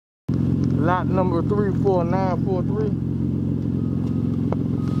Lot number 34943.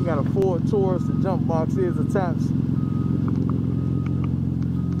 We got a Ford Taurus. The jump box is attached.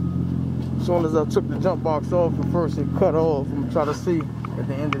 As soon as I took the jump box off, at first it cut off. I'm gonna try to see at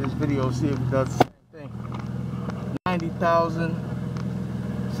the end of this video, see if it does the same thing.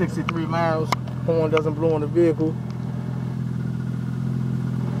 90,063 miles. Horn doesn't blow on the vehicle.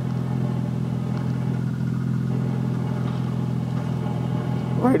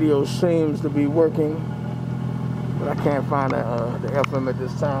 Radio seems to be working, but I can't find the FM at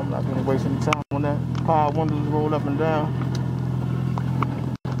this time. I'm not going to waste any time on that. Power windows roll up and down.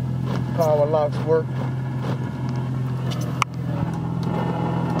 Power locks work.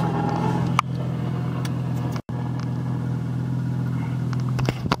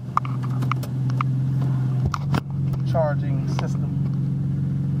 Charging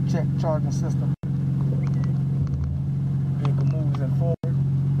system. Check charging system. Vehicle moves in forward.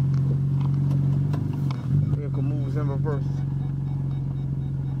 Vehicle moves in reverse.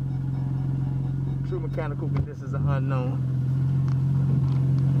 True mechanical conditions are unknown.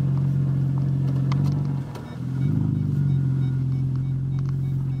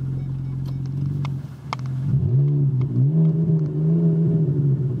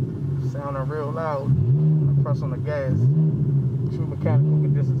 Sounding real loud. When I press on the gas. True mechanical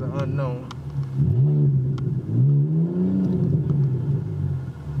conditions are unknown.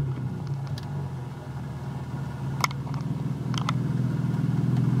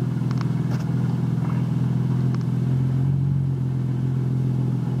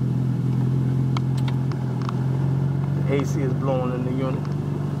 AC is blowing in the unit.